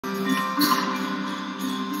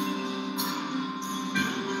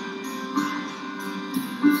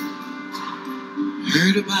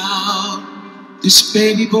heard about this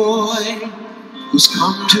baby boy who's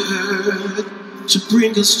come to earth to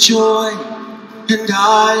bring us joy, and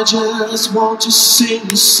I just want to sing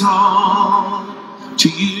a song to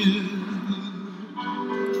you.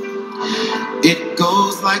 It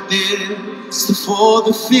goes like this: the fourth,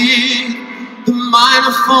 the fifth, the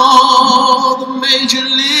minor fall, the major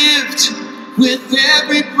lift. With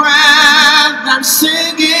every breath I'm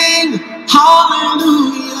singing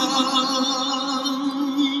hallelujah,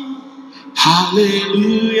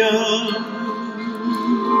 hallelujah,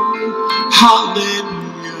 hallelujah,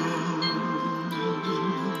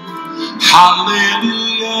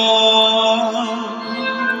 hallelujah,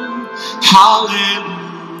 hallelujah.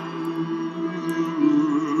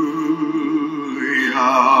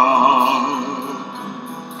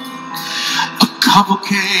 A couple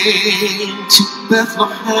came to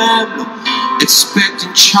Bethlehem,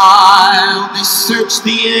 expecting child. They searched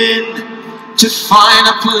the inn to find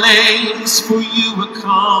a place for you were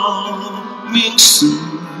coming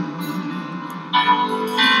soon.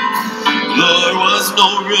 There was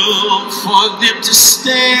no room for them to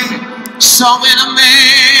stay, so in a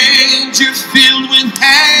manger filled with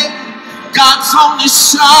hay, God's only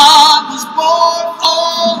Son was born.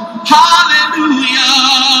 Oh, hallelujah,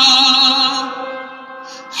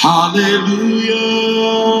 hallelujah,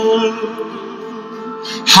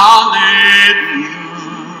 hallelujah,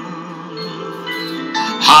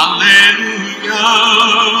 hallelujah,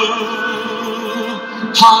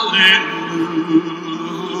 hallelujah.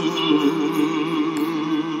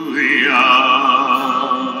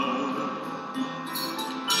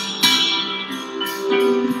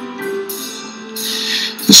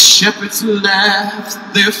 The shepherds left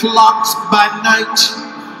their flocks by night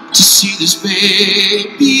to see this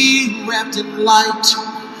baby wrapped in light.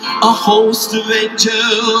 A host of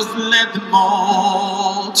angels led them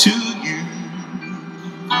all to you.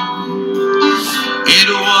 It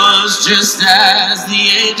was just as the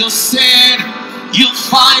angel said, you'll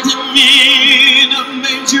find him in a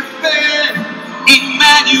manger bed,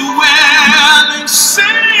 Emmanuel and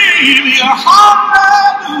Savior. Hallelujah,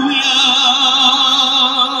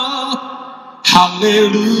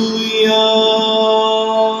 hallelujah,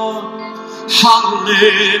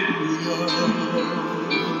 hallelujah,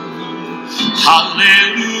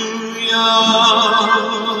 hallelujah,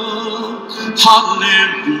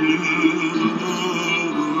 hallelujah.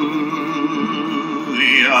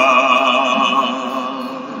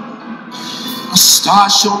 A star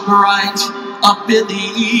shone bright up in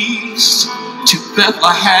the east. To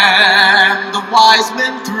Bethlehem the wise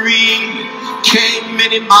men three came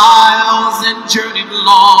many miles and journeyed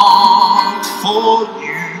long for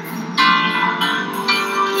you.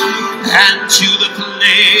 And to the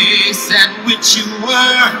place at which you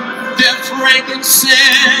were, their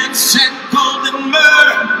frankincense and golden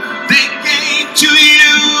myrrh they gave to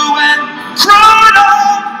you and cried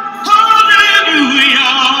out,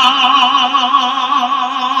 hallelujah,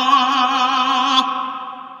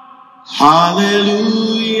 hallelujah,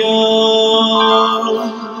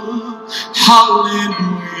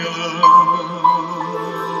 hallelujah,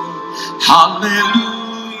 hallelujah,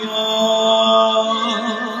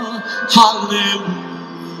 hallelujah.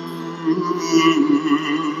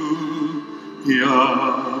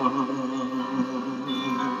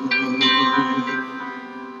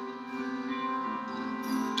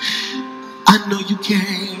 I know you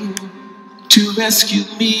came to rescue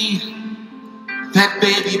me. That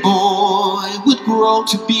baby boy would grow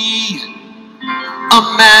to be a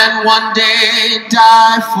man one day,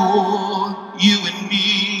 die for you and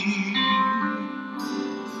me.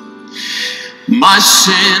 My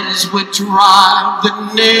sins would drive the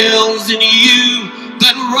nails in you.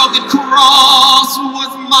 That rugged cross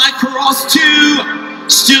was my cross too.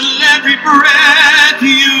 Still every breath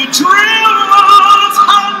you drew was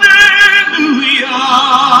hallelujah,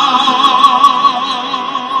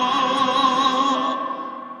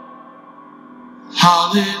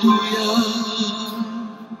 hallelujah,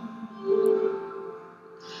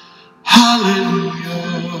 hallelujah,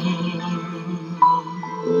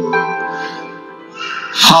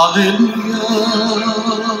 hallelujah,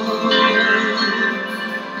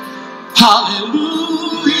 hallelujah,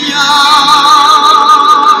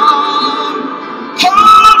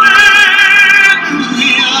 hallelujah,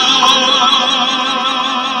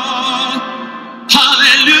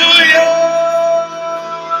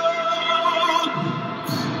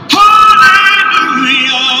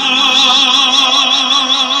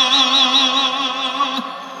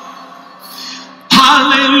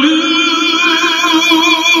 hallelujah.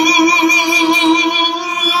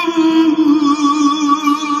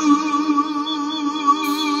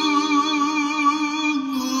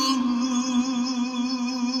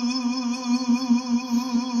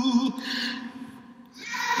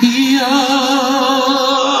 Hallelujah.